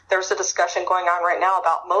there's a discussion going on right now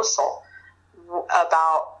about Mosul,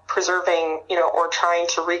 about preserving, or trying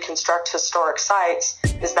to reconstruct historic sites.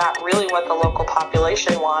 Is that really what the local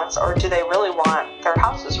population wants, or do they really want their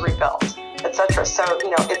houses rebuilt, etc.? So,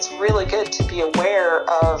 it's really good to be aware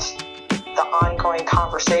of the ongoing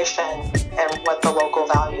conversation and what the local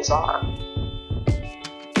values are.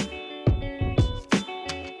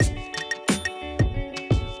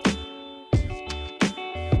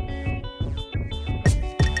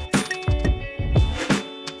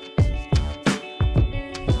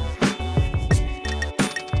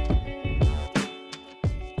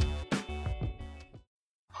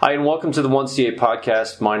 Hi, and welcome to the 1CA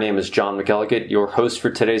podcast. My name is John McElligott, your host for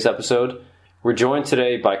today's episode. We're joined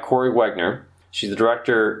today by Corey Wegner. She's the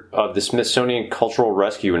director of the Smithsonian Cultural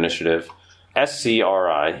Rescue Initiative,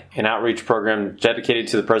 SCRI, an outreach program dedicated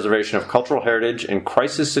to the preservation of cultural heritage in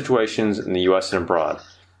crisis situations in the U.S. and abroad.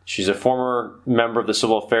 She's a former member of the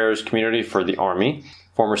civil affairs community for the Army,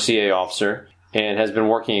 former CA officer, and has been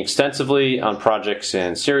working extensively on projects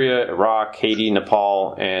in Syria, Iraq, Haiti,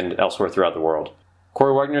 Nepal, and elsewhere throughout the world.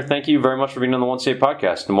 Corey Wegner, thank you very much for being on the 1CA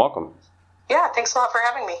podcast, and welcome. Yeah, thanks a lot for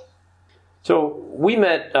having me. So we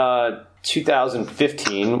met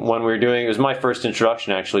 2015 when we were doing, it was my first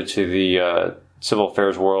introduction actually to the civil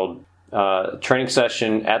affairs world, training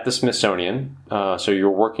session at the Smithsonian. So you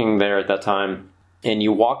were working there at that time, and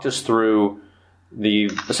you walked us through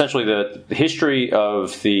essentially the history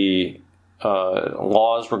of the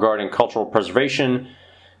laws regarding cultural preservation.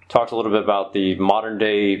 Talked a little bit about the modern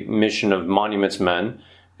day mission of Monuments Men,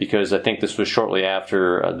 because I think this was shortly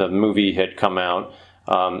after the movie had come out,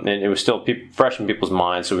 and it was still fresh in people's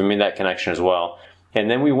minds, so we made that connection as well.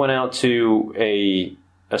 And then we went out to a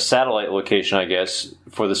satellite location, I guess,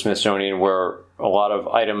 for the Smithsonian, where a lot of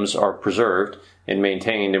items are preserved and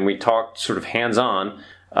maintained, and we talked sort of hands-on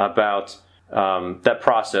about that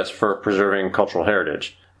process for preserving cultural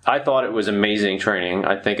heritage. I thought it was amazing training.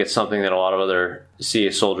 I think it's something that a lot of other CA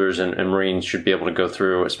soldiers and Marines should be able to go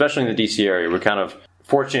through, especially in the DC area. We're kind of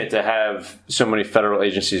fortunate to have so many federal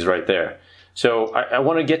agencies right there. So I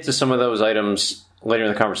want to get to some of those items later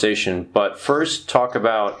in the conversation, but first talk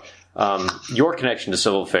about your connection to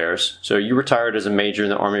civil affairs. So you retired as a major in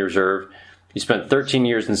the Army Reserve. You spent 13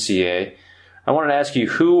 years in CA. I wanted to ask you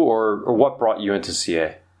who or what brought you into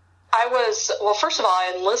CA? First of all,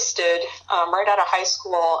 I enlisted right out of high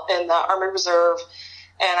school in the Army Reserve,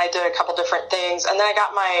 and I did a couple different things. And then I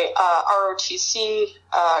got my ROTC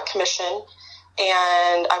commission,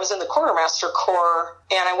 and I was in the Quartermaster Corps,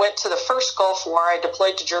 and I went to the first Gulf War. I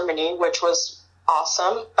deployed to Germany, which was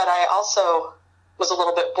awesome, but I also was a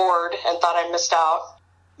little bit bored and thought I missed out.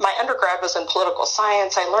 My undergrad was in political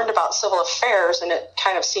science. I learned about civil affairs, and it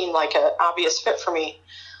kind of seemed like an obvious fit for me.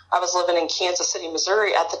 I was living in Kansas City,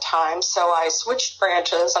 Missouri at the time, so I switched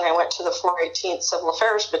branches and I went to the 418th Civil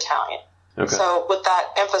Affairs Battalion. Okay. So with that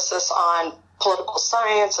emphasis on political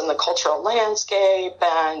science and the cultural landscape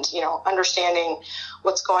and, understanding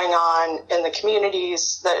what's going on in the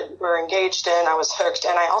communities that we're engaged in, I was hooked.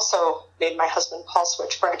 And I also made my husband Paul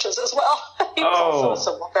switch branches as well. He was also a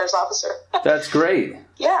civil affairs officer. That's great.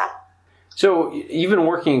 Yeah. So you've been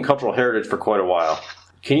working in cultural heritage for quite a while.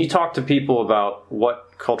 Can you talk to people about what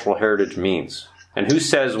cultural heritage means and who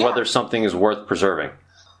says whether something is worth preserving?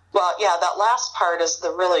 Well, yeah, that last part is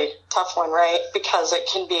the really tough one, right? Because it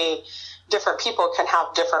can be different people can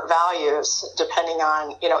have different values depending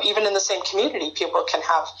on, even in the same community, people can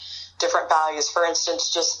have different values. For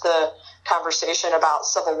instance, just the conversation about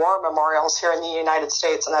Civil War memorials here in the United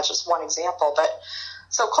States, and that's just one example. But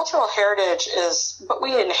so cultural heritage is what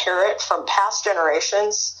we inherit from past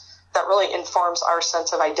generations that really informs our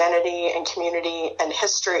sense of identity and community and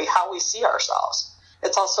history, how we see ourselves.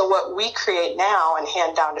 It's also what we create now and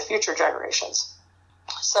hand down to future generations.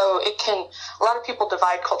 So a lot of people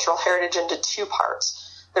divide cultural heritage into two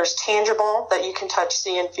parts. There's tangible that you can touch,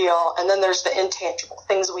 see, and feel, and then there's the intangible,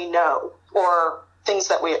 things we know or things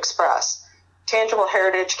that we express. Tangible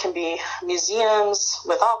heritage can be museums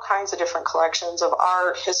with all kinds of different collections of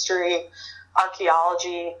art, history,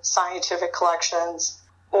 archaeology, scientific collections,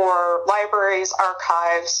 or libraries,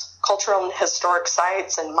 archives, cultural and historic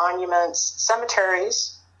sites and monuments,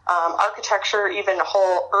 cemeteries, architecture, even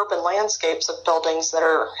whole urban landscapes of buildings that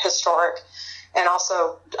are historic, and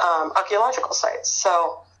also archaeological sites.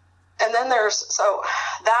 And then there's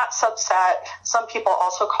that subset, some people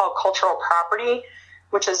also call cultural property,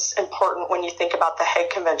 which is important when you think about the Hague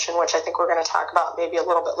Convention, which I think we're going to talk about maybe a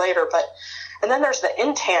little bit later. And then there's the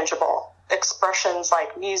intangible expressions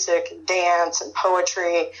like music, dance, and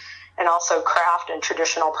poetry, and also craft and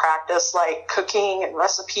traditional practice like cooking and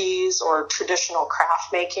recipes or traditional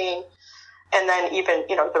craft making. And then even,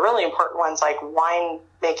 the really important ones like wine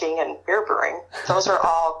making and beer brewing, those are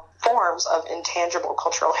all forms of intangible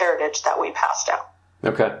cultural heritage that we pass down.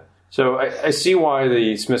 Okay. So I see why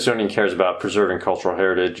the Smithsonian cares about preserving cultural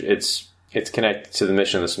heritage. It's connected to the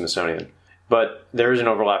mission of the Smithsonian. But there is an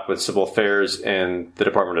overlap with civil affairs and the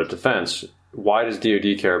Department of Defense. Why does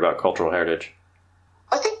DoD care about cultural heritage?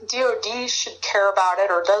 I think DoD should care about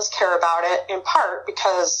it, or does care about it, in part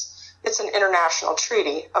because it's an international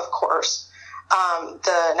treaty, of course.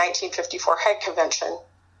 The 1954 Hague Convention.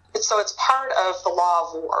 So it's part of the law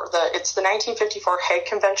of war. It's the 1954 Hague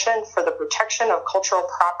Convention for the protection of cultural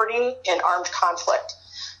property in armed conflict.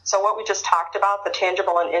 So what we just talked about, the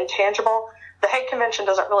tangible and intangible, the Hague Convention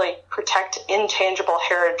doesn't really protect intangible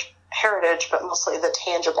heritage, but mostly the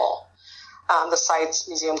tangible, the sites,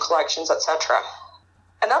 museum collections, etc.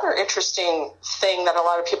 Another interesting thing that a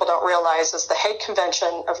lot of people don't realize is the Hague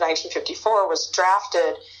Convention of 1954 was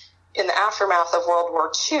drafted in the aftermath of World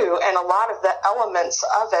War II, and a lot of the elements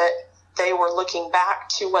of it, they were looking back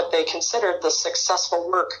to what they considered the successful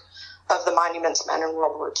work of the monuments men in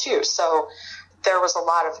World War II. So there was a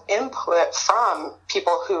lot of input from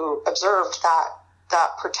people who observed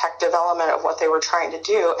that protective element of what they were trying to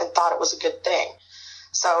do and thought it was a good thing.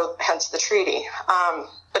 So hence the treaty.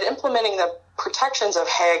 But implementing the protections of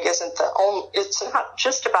Hague it's not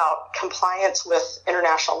just about compliance with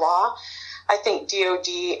international law. I think DoD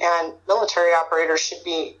and military operators should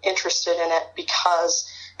be interested in it because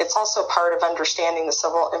it's also part of understanding the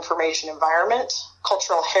civil information environment.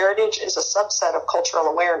 Cultural heritage is a subset of cultural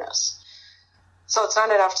awareness. So it's not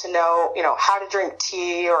enough to know, how to drink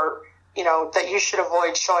tea or, that you should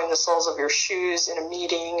avoid showing the soles of your shoes in a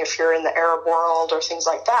meeting if you're in the Arab world or things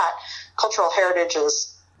like that. Cultural heritage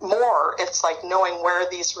is more. It's like knowing where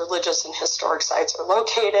these religious and historic sites are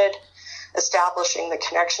located, establishing the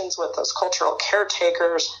connections with those cultural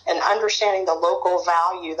caretakers, and understanding the local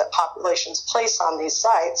value that populations place on these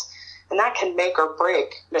sites. And that can make or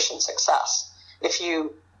break mission success if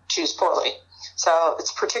you choose poorly. So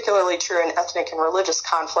it's particularly true in ethnic and religious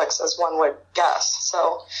conflicts, as one would guess.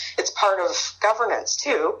 So it's part of governance,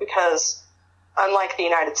 too, because unlike the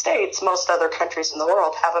United States, most other countries in the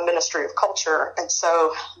world have a Ministry of Culture. And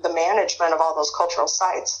so the management of all those cultural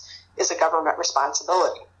sites is a government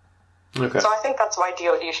responsibility. Okay. So I think that's why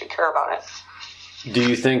DoD should care about it. Do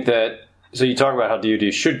you think that, so you talk about how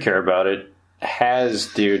DoD should care about it. Has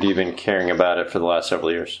DoD been caring about it for the last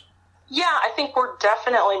several years? Yeah, I think we're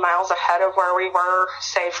definitely miles ahead of where we were,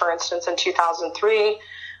 say, for instance, in 2003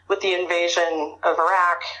 with the invasion of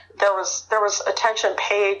Iraq. There was attention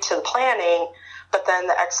paid to the planning, but then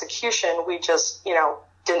the execution, we just,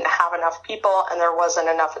 didn't have enough people, and there wasn't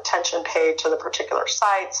enough attention paid to the particular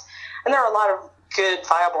sites. And there are a lot of good,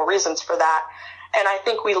 viable reasons for that. And I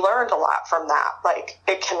think we learned a lot from that. Like,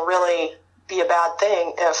 it can really be a bad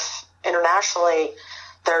thing if internationally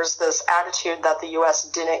there's this attitude that the U.S.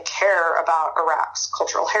 didn't care about Iraq's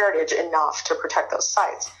cultural heritage enough to protect those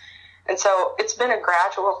sites. And so it's been a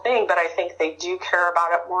gradual thing, but I think they do care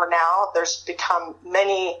about it more now. There's become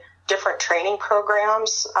many different training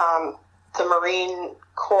programs. The Marine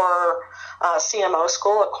Corps CMO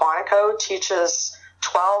school at Quantico teaches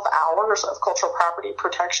 12 hours of cultural property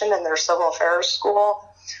protection in their civil affairs school.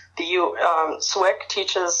 The SWIC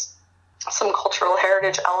teaches some cultural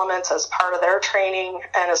heritage elements as part of their training,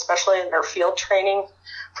 and especially in their field training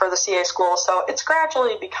for the CA school. So it's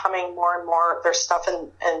gradually becoming more and more. There's stuff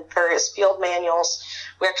in various field manuals.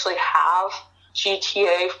 We actually have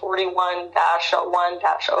GTA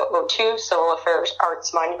 41-01-002, Civil Affairs,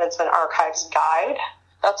 Arts, Monuments, and Archives Guide.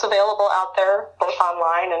 That's available out there, both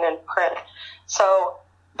online and in print. So,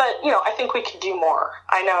 but, I think we could do more.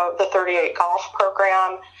 I know the 38 Golf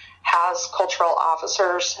program has cultural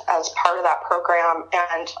officers as part of that program,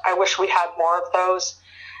 and I wish we had more of those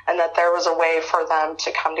and that there was a way for them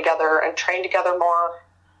to come together and train together more.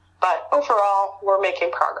 But overall, we're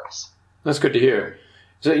making progress. That's good to hear.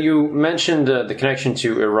 So you mentioned the connection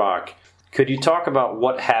to Iraq. Could you talk about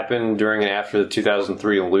what happened during and after the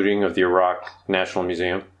 2003 looting of the Iraq National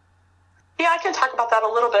Museum? Yeah, I can talk about that a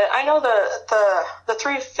little bit. I know the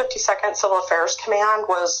 352nd Civil Affairs Command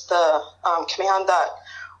was the command that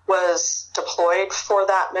was deployed for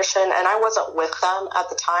that mission, and I wasn't with them at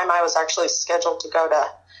the time. I was actually scheduled to go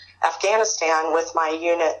to Afghanistan with my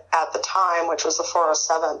unit at the time, which was the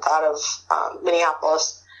 407th out of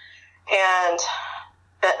Minneapolis. And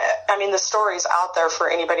I mean, the story's out there for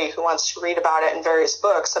anybody who wants to read about it in various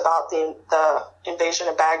books about the invasion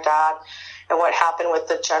of Baghdad and what happened with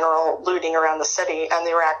the general looting around the city. And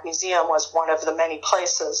the Iraq Museum was one of the many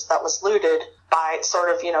places that was looted by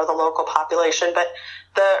sort of, the local population. But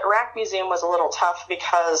the Iraq Museum was a little tough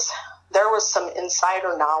because there was some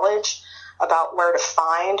insider knowledge about where to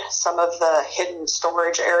find some of the hidden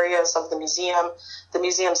storage areas of the museum. The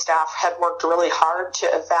museum staff had worked really hard to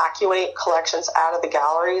evacuate collections out of the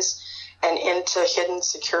galleries and into hidden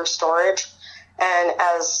secure storage. And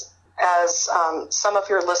as some of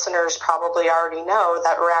your listeners probably already know,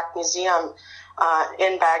 that Iraq Museum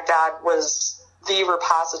in Baghdad was the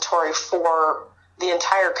repository for the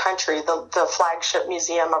entire country, the flagship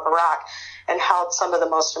museum of Iraq, and held some of the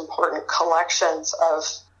most important collections of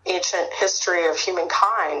ancient history of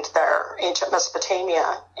humankind there, ancient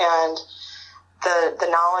Mesopotamia, and the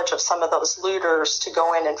knowledge of some of those looters to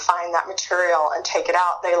go in and find that material and take it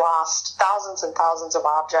out. They lost thousands and thousands of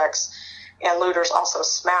objects, and looters also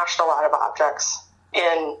smashed a lot of objects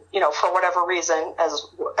in, for whatever reason,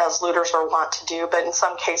 as looters are wont to do. But in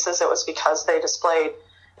some cases, it was because they displayed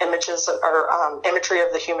images or imagery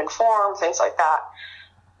of the human form, things like that.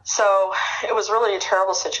 So it was really a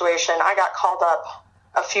terrible situation. I got called up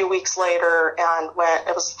a few weeks later and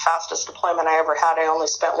it was the fastest deployment I ever had. I only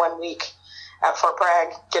spent 1 week at Fort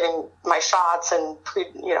Bragg getting my shots and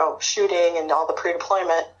shooting and all the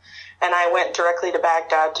pre-deployment. And I went directly to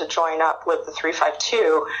Baghdad to join up with the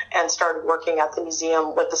 352 and started working at the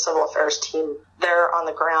museum with the civil affairs team there on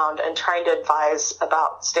the ground and trying to advise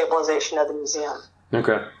about stabilization of the museum.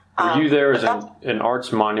 Okay. Were you there as an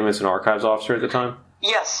arts, monuments, and archives officer at the time?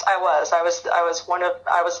 Yes, I was. I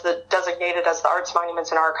was designated as the Arts, Monuments,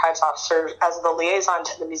 and Archives Officer as the liaison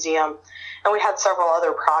to the museum, and we had several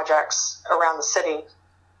other projects around the city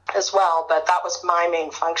as well, but that was my main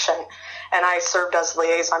function, and I served as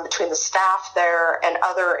liaison between the staff there and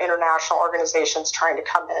other international organizations trying to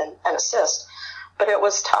come in and assist. But it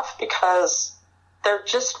was tough because there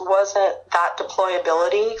just wasn't that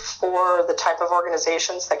deployability for the type of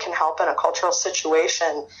organizations that can help in a cultural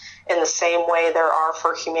situation in the same way there are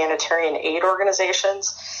for humanitarian aid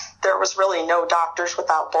organizations. There was really no Doctors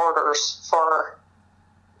Without Borders for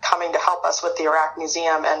coming to help us with the Iraq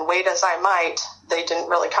Museum, and wait as I might, they didn't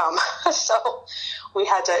really come. So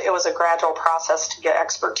it was a gradual process to get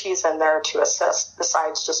expertise in there to assist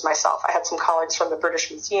besides just myself. I had some colleagues from the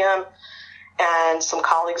British Museum and some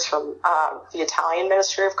colleagues from the Italian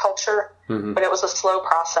Ministry of Culture, but it was a slow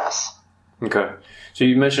process. Okay. So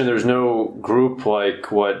you mentioned there's no group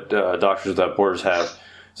like what Doctors Without Borders have.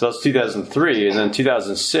 So that's 2003, and then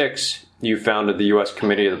 2006, you founded the U.S.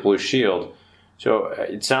 Committee of the Blue Shield. So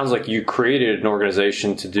it sounds like you created an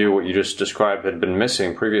organization to do what you just described had been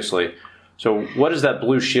missing previously. So what does that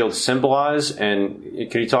Blue Shield symbolize? And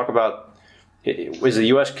can you talk about, is the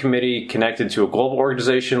U.S. Committee connected to a global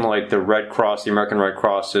organization like the Red Cross? The American Red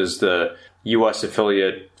Cross is the U.S.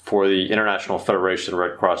 affiliate for the International Federation of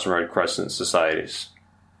Red Cross and Red Crescent Societies.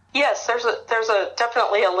 Yes, there's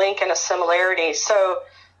definitely a link and a similarity. So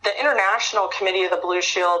the International Committee of the Blue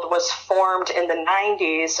Shield was formed in the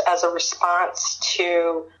 90s as a response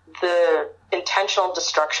to the intentional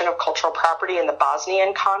destruction of cultural property in the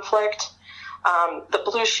Bosnian conflict. The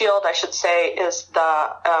Blue Shield, I should say, is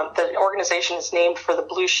the organization is named for the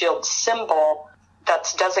Blue Shield symbol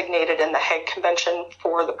that's designated in the Hague Convention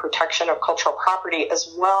for the Protection of Cultural Property,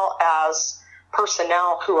 as well as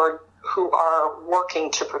personnel who are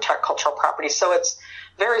working to protect cultural property. So it's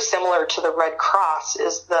very similar to the Red Cross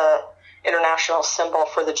is the international symbol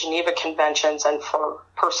for the Geneva Conventions, and for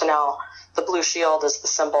personnel, the Blue Shield is the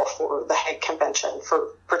symbol for the Hague Convention for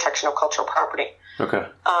protection of cultural property. Okay.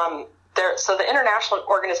 So the international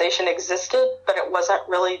organization existed, but it wasn't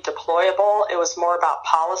really deployable. It was more about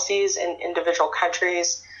policies in individual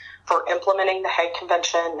countries for implementing the Hague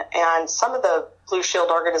Convention, and some of the Blue Shield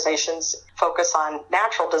organizations focus on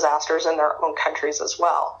natural disasters in their own countries as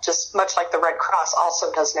well, just much like the Red Cross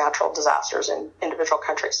also does natural disasters in individual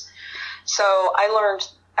countries. So I learned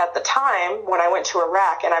at the time when I went to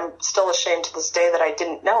Iraq, and I'm still ashamed to this day that I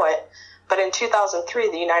didn't know it, but in 2003,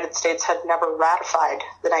 the United States had never ratified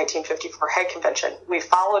the 1954 Hague Convention. We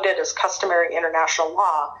followed it as customary international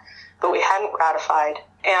law, but we hadn't ratified.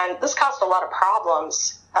 And this caused a lot of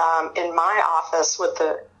problems in my office with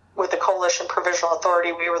the Coalition Provisional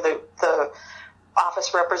Authority. We were the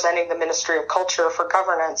office representing the Ministry of Culture for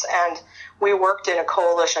governance, and we worked in a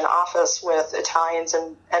coalition office with Italians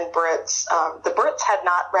and Brits. The Brits had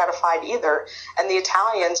not ratified either, and the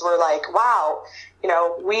Italians were like, wow,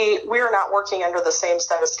 we're not working under the same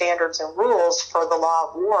set of standards and rules for the law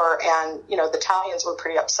of war. And, the Italians were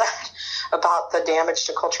pretty upset about the damage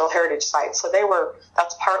to cultural heritage sites. So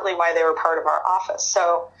that's partly why they were part of our office.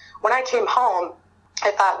 So when I came home,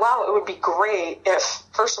 I thought, wow, it would be great if,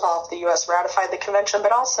 first of all, if the U.S. ratified the convention,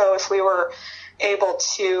 but also if we were able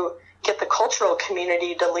to get the cultural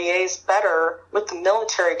community to liaise better with the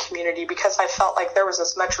military community, because I felt like there was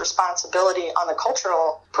as much responsibility on the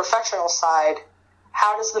cultural professional side.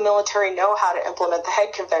 How does the military know how to implement the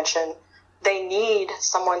Hague Convention? They need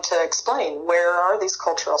someone to explain, where are these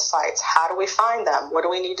cultural sites? How do we find them? What do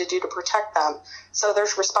we need to do to protect them? So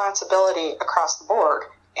there's responsibility across the board.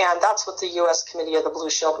 And that's what the U.S. Committee of the Blue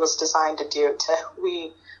Shield was designed to do.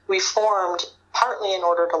 We formed partly in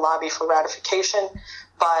order to lobby for ratification,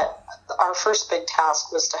 but our first big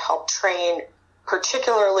task was to help train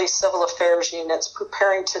particularly civil affairs units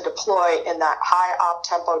preparing to deploy in that high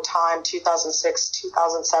op-tempo time, 2006,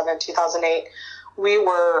 2007, 2008. We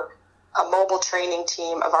were a mobile training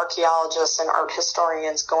team of archaeologists and art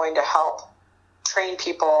historians going to help train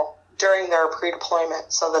people during their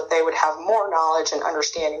pre-deployment so that they would have more knowledge and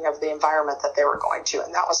understanding of the environment that they were going to.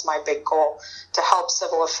 And that was my big goal, to help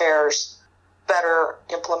civil affairs better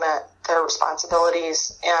implement their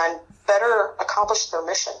responsibilities and better accomplish their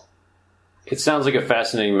mission. It sounds like a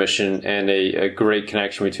fascinating mission and a great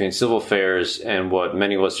connection between civil affairs and what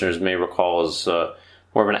many listeners may recall as more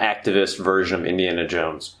of an activist version of Indiana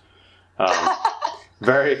Jones.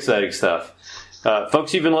 Very exciting stuff.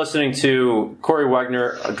 Folks, you've been listening to Corey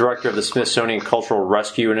Wagner, Director of the Smithsonian Cultural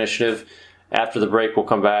Rescue Initiative. After the break, we'll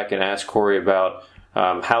come back and ask Corey about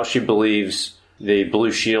how she believes the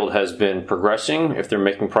Blue Shield has been progressing. If they're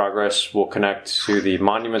making progress, we'll connect to the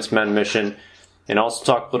Monuments Men mission and also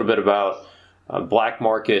talk a little bit about black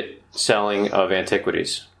market selling of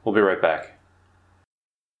antiquities. We'll be right back.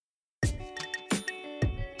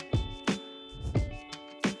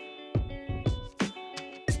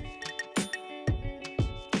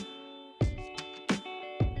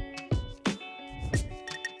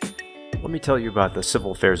 Let me tell you about the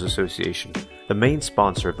Civil Affairs Association, the main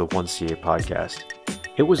sponsor of the 1CA podcast.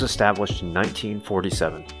 It was established in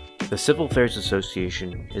 1947. The Civil Affairs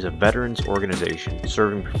Association is a veterans organization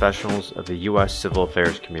serving professionals of the U.S. civil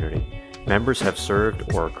affairs community. Members have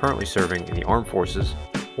served or are currently serving in the armed forces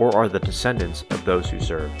or are the descendants of those who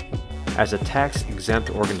served. As a tax-exempt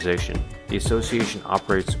organization, the association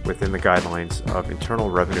operates within the guidelines of Internal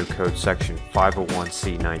Revenue Code Section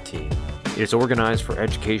 501c19. It is organized for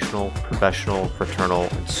educational, professional, fraternal,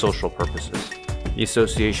 and social purposes. The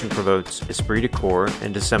association promotes esprit de corps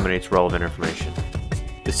and disseminates relevant information.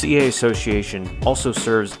 The CA Association also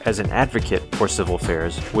serves as an advocate for civil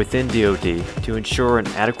affairs within DoD to ensure an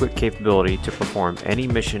adequate capability to perform any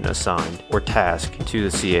mission assigned or task to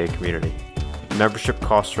the CA community. Membership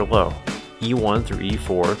costs are low. E1 through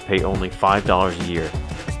E4 pay only $5 a year.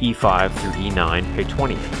 E5 through E9 pay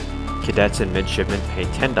 $20. Cadets and midshipmen pay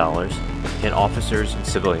 $10, and officers and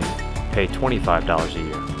civilians pay $25 a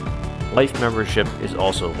year. Life membership is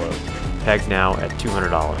also low, pegged now at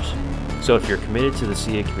 $200. So if you're committed to the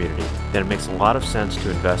CA community, then it makes a lot of sense to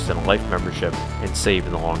invest in a life membership and save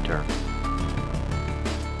in the long term.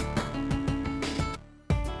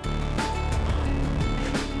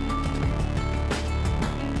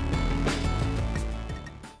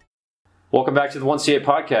 Welcome back to the 1CA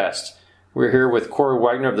podcast. We're here with Corey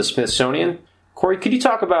Wagner of the Smithsonian. Corey, could you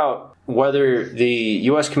talk about whether the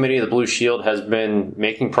U.S. Committee of the Blue Shield has been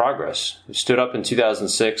making progress? It stood up in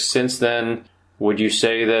 2006. Since then, would you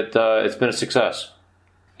say that it's been a success?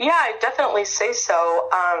 Yeah, I definitely say so.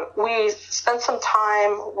 We spent some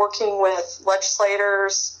time working with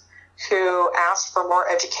legislators who asked for more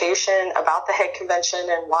education about the Hague Convention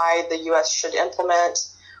and why the U.S. should implement.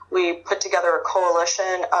 We put together a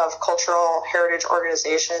coalition of cultural heritage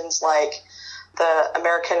organizations like the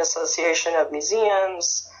American Association of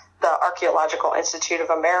Museums, the Archaeological Institute of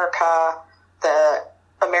America, the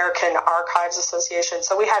American Archives Association.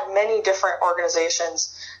 So we had many different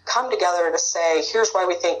organizations come together to say, here's why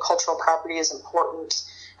we think cultural property is important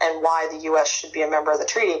and why the U.S. should be a member of the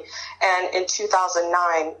treaty. And in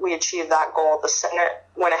 2009, we achieved that goal. The Senate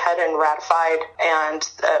went ahead and ratified, and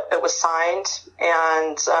it was signed,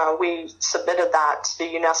 and we submitted that to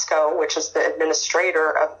UNESCO, which is the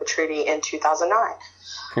administrator of the treaty, in 2009.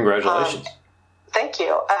 Congratulations. Thank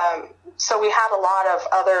you. So we had a lot of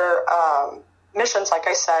other missions, like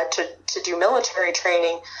I said, to do military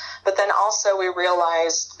training, but then also we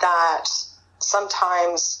realized that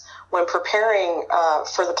sometimes when preparing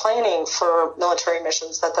for the planning for military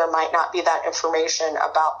missions, that there might not be that information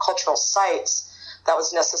about cultural sites that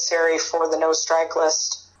was necessary for the no strike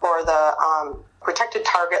list or the protected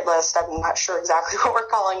target list. I'm not sure exactly what we're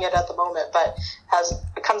calling it at the moment, but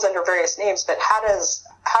it comes under various names. But how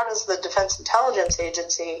does the Defense Intelligence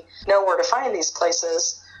Agency know where to find these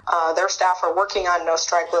places? Their staff are working on no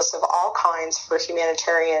strike lists of all kinds for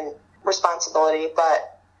humanitarian responsibility,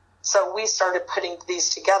 but So we started putting these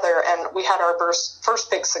together, and we had our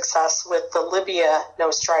first big success with the Libya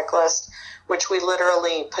no-strike list, which we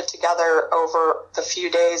literally put together over the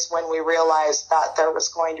few days when we realized that there was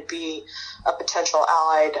going to be a potential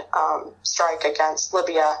Allied strike against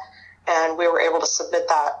Libya. And we were able to submit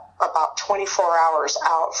that about 24 hours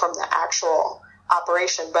out from the actual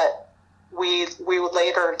operation. But we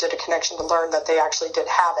later did a connection to learn that they actually did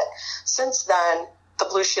have it. Since then, the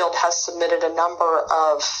Blue Shield has submitted a number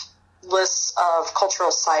of lists of cultural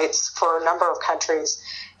sites for a number of countries,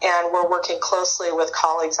 and we're working closely with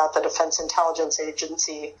colleagues at the Defense Intelligence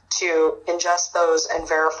Agency to ingest those and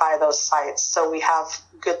verify those sites, so we have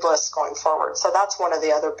good lists going forward. So that's one of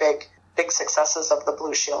the other big successes of the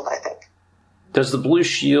Blue Shield, I think. Does the Blue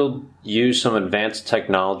Shield use some advanced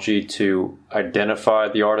technology to identify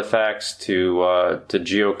the artifacts, to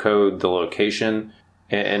geocode the location,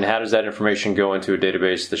 and how does that information go into a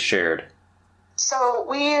database that's shared? So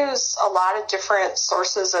we use a lot of different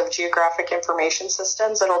sources of geographic information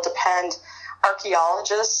systems. It'll depend.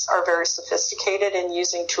 Archaeologists are very sophisticated in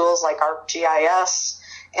using tools like ArcGIS,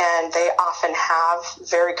 and they often have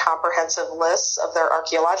very comprehensive lists of their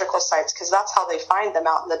archaeological sites because that's how they find them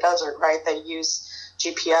out in the desert, right? They use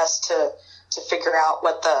GPS to figure out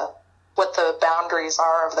what the boundaries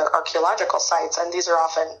are of their archaeological sites, and these are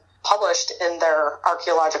often published in their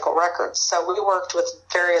archaeological records. So we worked with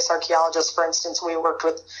various archaeologists. For instance, we worked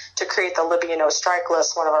to create the Libya no-strike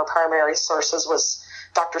list. One of our primary sources was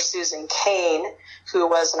Dr. Susan Kane, who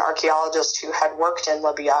was an archaeologist who had worked in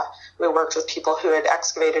Libya. We worked with people who had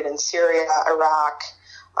excavated in Syria, Iraq,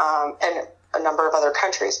 and a number of other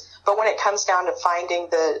countries. But when it comes down to finding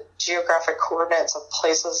the geographic coordinates of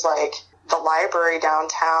places like the library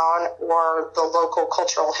downtown or the local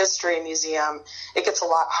cultural history museum, it gets a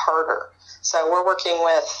lot harder. So we're working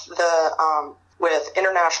with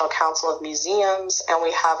International Council of Museums, and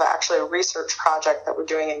we have actually a research project that we're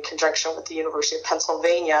doing in conjunction with the University of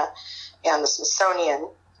Pennsylvania and the Smithsonian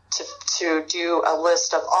to do a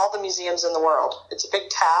list of all the museums in the world. It's a big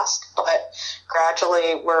task, but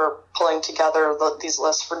gradually we're pulling together these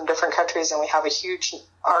lists from different countries, and we have a huge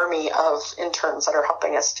army of interns that are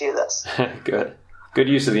helping us do this. Good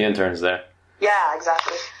use of the interns there. Yeah,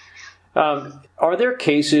 exactly. Are there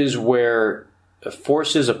cases where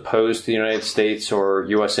forces opposed to the United States or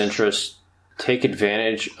U.S. interests take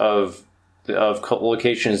advantage of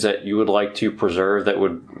locations that you would like to preserve that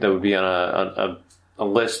would be on a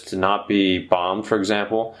list to not be bombed, for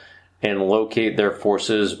example, and locate their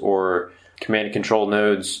forces or command and control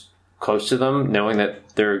nodes close to them, knowing that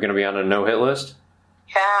they're going to be on a no-hit list?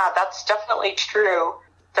 Yeah, that's definitely true.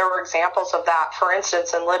 There were examples of that. For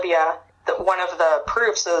instance, in Libya, one of the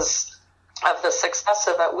proofs of the success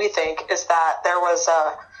of it, we think, is that there was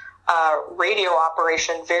a radio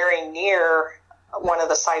operation very near one of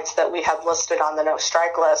the sites that we had listed on the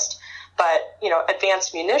no-strike list. But,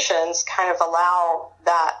 advanced munitions kind of allow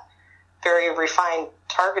that very refined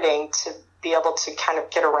targeting to be able to kind of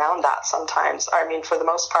get around that sometimes. I mean, for the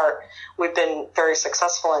most part, we've been very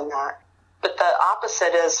successful in that. But the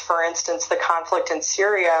opposite is, for instance, the conflict in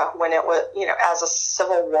Syria, when it was, as a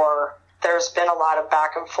civil war, there's been a lot of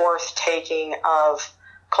back and forth taking of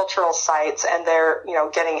cultural sites, and they're,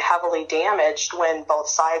 getting heavily damaged when both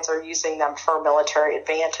sides are using them for military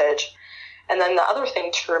advantage. And then the other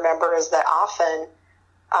thing to remember is that often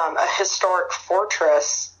a historic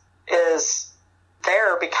fortress is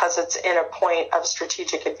there because it's in a point of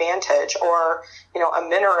strategic advantage, or, a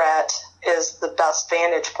minaret is the best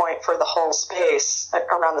vantage point for the whole space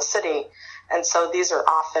around the city. And so these are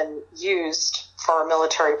often used for a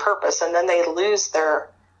military purpose, and then they lose their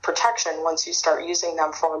protection once you start using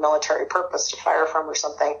them for a military purpose to fire from or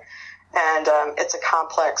something. And it's a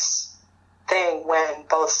complex thing when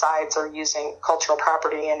both sides are using cultural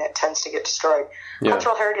property, and it tends to get destroyed. Yeah.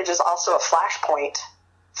 Cultural heritage is also a flashpoint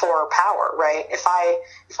for power, right? If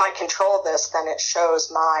I control this, then it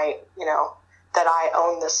shows my, that I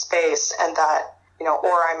own this space, and that, or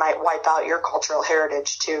I might wipe out your cultural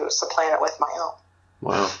heritage to supplant it with my own.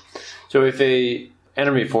 Wow. So if a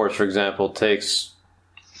enemy force, for example, takes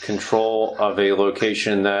control of a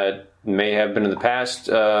location that may have been in the past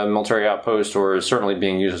military outpost, or is certainly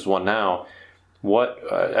being used as one now, what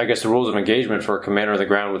I guess the rules of engagement for a commander on the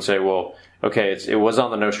ground would say, well, okay, it was on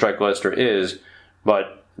the no-strike list, or is,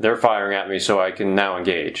 but they're firing at me, so I can now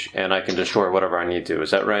engage, and I can destroy whatever I need to.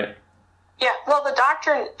 Is that right? Yeah, well,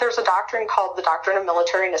 there's a doctrine called the Doctrine of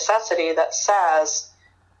Military Necessity that says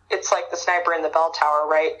it's like the sniper in the bell tower,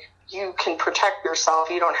 right? You can protect yourself.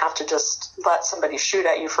 You don't have to just let somebody shoot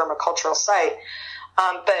at you from a cultural site.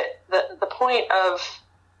 But the point of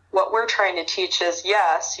what we're trying to teach is,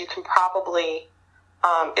 yes, you can probably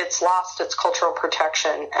it's lost its cultural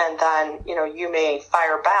protection, and then, you may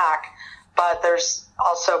fire back, but there's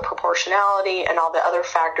also proportionality and all the other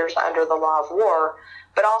factors under the law of war.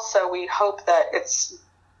 But also we hope that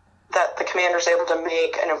the commander is able to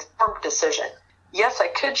make an informed decision. Yes, I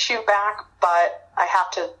could shoot back, but I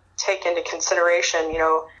have to take into consideration,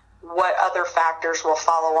 what other factors will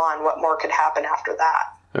follow on, what more could happen after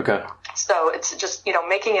that. Okay. So it's just,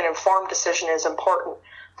 making an informed decision is important,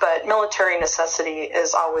 but military necessity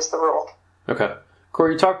is always the rule. Okay.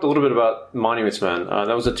 Corey, you talked a little bit about Monuments Men.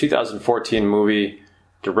 That was a 2014 movie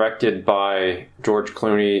directed by George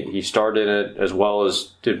Clooney. He starred in it, as well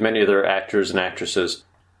as did many other actors and actresses.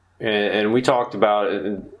 And we talked about, at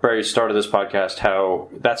the very start of this podcast, how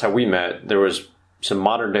that's how we met. There was some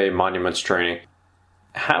modern-day monuments training.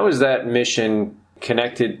 How is that mission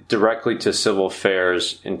connected directly to civil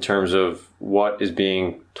affairs in terms of what is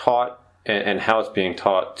being taught and how it's being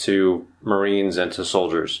taught to Marines and to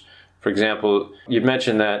soldiers? For example, you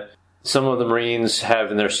mentioned that some of the Marines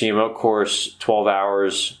have in their CMO course 12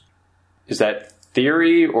 hours. Is that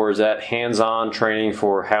theory, or is that hands-on training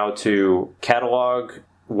for how to catalog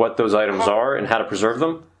what those items are and how to preserve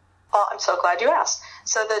them? Well, I'm so glad you asked.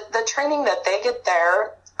 So the training that they get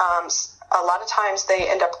there, a lot of times they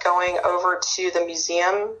end up going over to the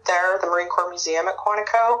museum there, the Marine Corps Museum at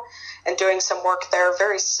Quantico, and doing some work there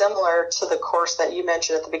very similar to the course that you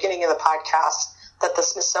mentioned at the beginning of the podcast that the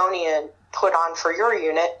Smithsonian put on for your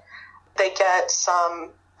unit. They get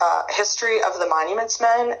some history of the Monuments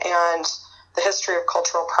Men and the history of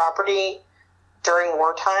cultural property during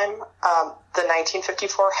wartime, the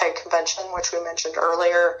 1954 Hague Convention, which we mentioned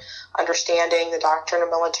earlier, understanding the doctrine of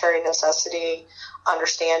military necessity,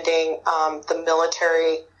 understanding the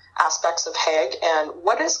military aspects of Hague and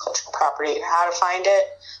what is cultural property, how to find it,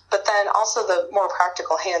 but then also the more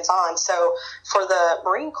practical hands-on. So for the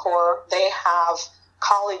Marine Corps, they have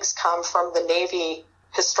colleagues come from the Navy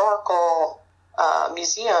historical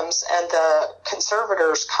museums, and the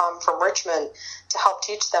conservators come from Richmond to help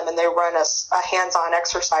teach them, and they run a hands-on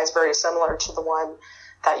exercise very similar to the one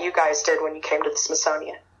that you guys did when you came to the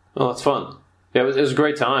Smithsonian. Oh, that's fun. Yeah, it was a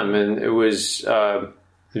great time, and it was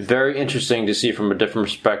very interesting to see from a different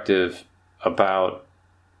perspective about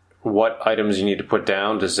what items you need to put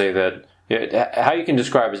down to say that, how you can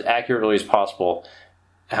describe as accurately as possible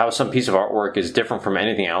how some piece of artwork is different from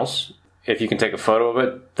anything else. If you can take a photo of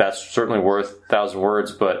it, that's certainly worth 1,000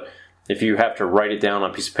 words, but if you have to write it down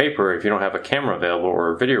on a piece of paper, if you don't have a camera available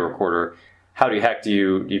or a video recorder, how the heck do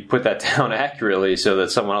you put that down accurately so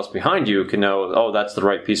that someone else behind you can know, oh, that's the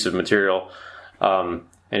right piece of material? And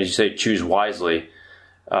as you say, choose wisely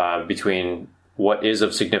between what is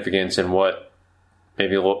of significance and what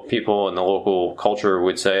maybe people in the local culture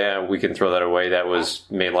would say, we can throw that away. That was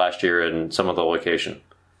made last year in some other location.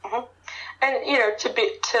 Mm-hmm. And,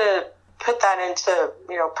 to put that into,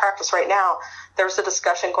 practice right now, there's a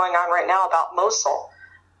discussion going on right now about Mosul,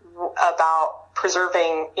 about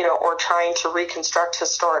preserving, or trying to reconstruct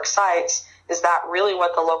historic sites. Is that really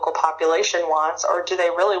what the local population wants, or do they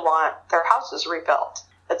really want their houses rebuilt,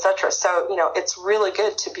 etc.? So, it's really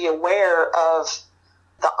good to be aware of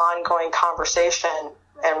the ongoing conversation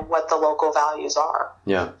and what the local values are.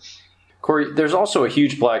 Yeah. Corey, there's also a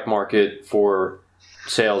huge black market for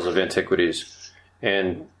sales of antiquities,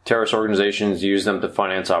 and terrorist organizations use them to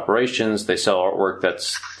finance operations. They sell artwork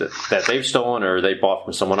that they've stolen or they bought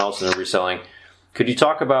from someone else and they're reselling. Could you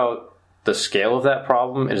talk about the scale of that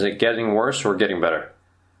problem? Is it getting worse or getting better?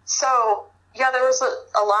 So, there was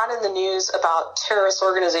a lot in the news about terrorist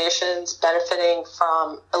organizations benefiting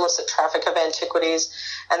from illicit traffic of antiquities,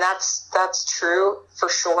 and that's true for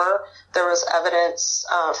sure. There was evidence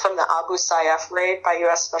from the Abu Sayyaf raid by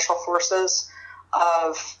U.S. Special Forces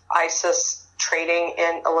of ISIS trading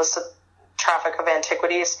in illicit traffic of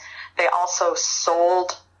antiquities. They also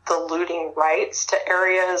sold the looting rights to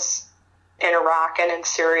areas in Iraq and in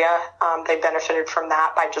Syria. They benefited from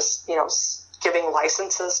that by just, giving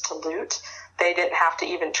licenses to loot. They didn't have to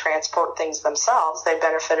even transport things themselves. They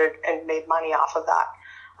benefited and made money off of that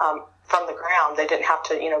from the ground. They didn't have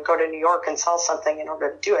to, go to New York and sell something in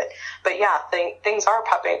order to do it. But things are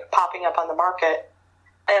popping up on the market.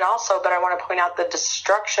 And also, but I want to point out the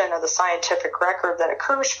destruction of the scientific record that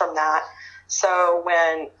occurs from that. So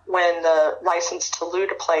when the license to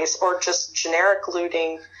loot a place, or just generic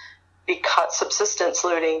looting, because subsistence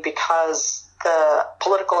looting, because the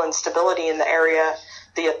political instability in the area,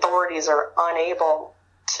 the authorities are unable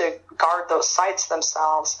to guard those sites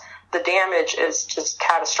themselves, the damage is just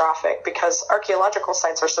catastrophic, because archaeological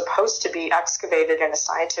sites are supposed to be excavated in a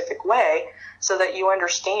scientific way so that you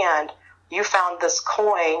understand you found this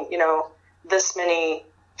coin, this many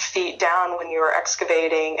feet down when you were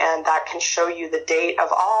excavating, and that can show you the date of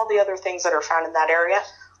all the other things that are found in that area.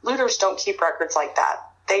 Looters don't keep records like that.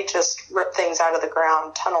 They just rip things out of the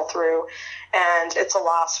ground, tunnel through, and it's a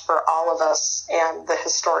loss for all of us and the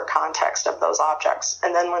historic context of those objects.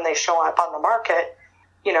 And then when they show up on the market,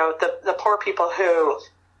 you know, the poor people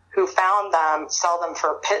who found them sell them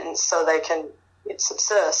for a pittance so they can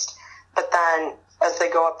subsist. But then as they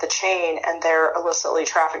go up the chain and they're illicitly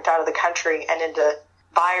trafficked out of the country and into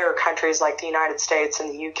buyer countries like the United States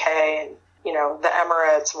and the UK and, you know, the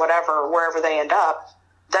Emirates, whatever, wherever they end up,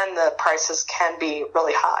 then the prices can be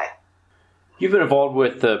really high. You've been involved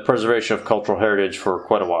with the preservation of cultural heritage for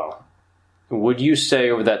quite a while. Would you say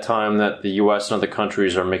over that time that the U.S. and other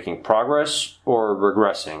countries are making progress or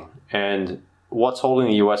regressing? And what's holding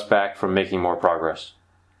the U.S. back from making more progress?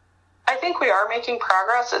 I think we are making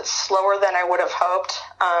progress. It's slower than I would have hoped.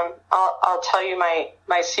 I'll tell you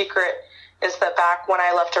my secret is that back when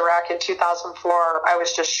I left Iraq in 2004, I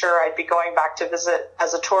was just sure I'd be going back to visit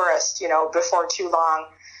as a tourist, you know, before too long.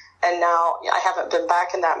 And now I haven't been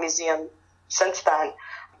back in that museum since then.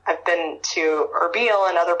 I've been to Erbil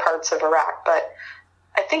and other parts of Iraq, but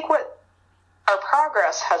I think what our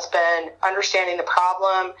progress has been understanding the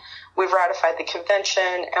problem. We've ratified the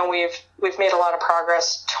convention, and we've made a lot of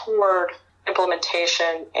progress toward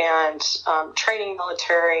implementation and training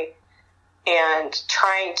military and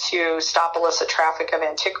trying to stop illicit traffic of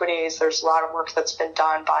antiquities. There's a lot of work that's been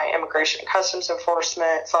done by Immigration and Customs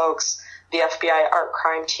Enforcement folks, the FBI Art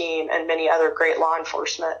Crime Team, and many other great law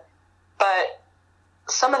enforcement. But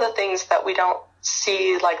some of the things that we don't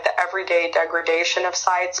see, like the everyday degradation of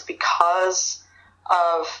sites because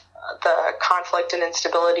of the conflict and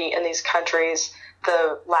instability in these countries,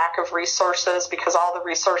 the lack of resources, because all the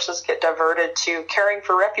resources get diverted to caring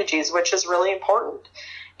for refugees, which is really important.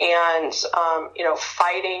 And, you know,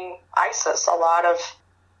 fighting ISIS, a lot of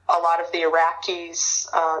the Iraqis,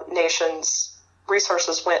 nation's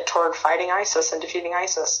resources went toward fighting ISIS and defeating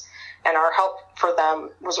ISIS. And our help for them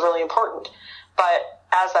was really important. But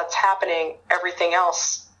as that's happening, everything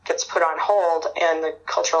else gets put on hold and the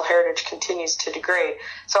cultural heritage continues to degrade.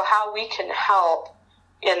 So how we can help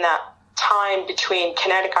in that time between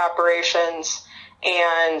kinetic operations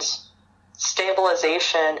and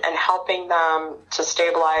stabilization and helping them to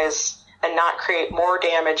stabilize and not create more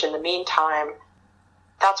damage in the meantime,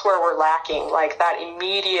 that's where we're lacking, like that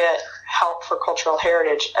immediate help for cultural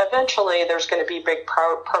heritage. Eventually, there's going to be big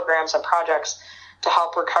programs and projects to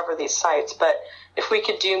help recover these sites. But if we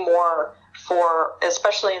could do more for,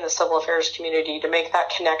 especially in the civil affairs community, to make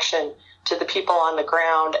that connection to the people on the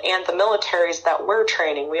ground and the militaries that we're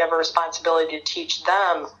training, we have a responsibility to teach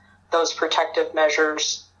them those protective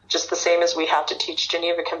measures, just the same as we have to teach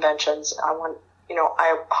Geneva Conventions. I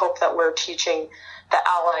hope that we're teaching the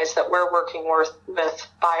allies that we're working with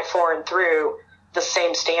by, for, and through the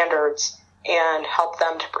same standards and help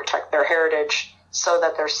them to protect their heritage so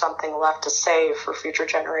that there's something left to save for future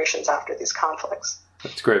generations after these conflicts.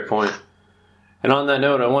 That's a great point. And on that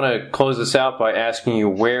note, I want to close this out by asking you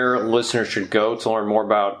where listeners should go to learn more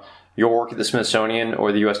about your work at the Smithsonian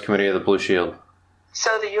or the U.S. Committee of the Blue Shield.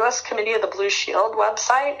 So the U.S. Committee of the Blue Shield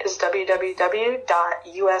website is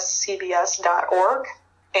www.uscbs.org,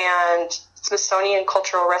 and Smithsonian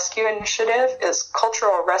Cultural Rescue Initiative is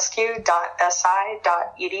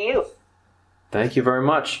culturalrescue.si.edu. Thank you very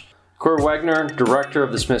much. Cora Wagner, Director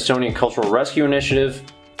of the Smithsonian Cultural Rescue Initiative,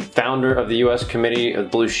 founder of the U.S. Committee of the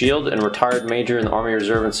Blue Shield, and retired major in the Army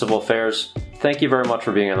Reserve and Civil Affairs. Thank you very much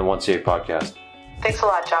for being on the 1CA podcast. Thanks a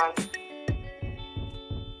lot, John.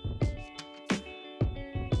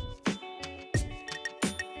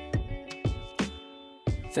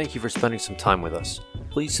 Thank you for spending some time with us.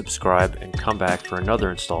 Please subscribe and come back for another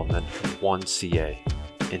installment of 1CA.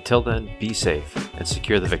 Until then, be safe and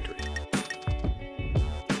secure the victory.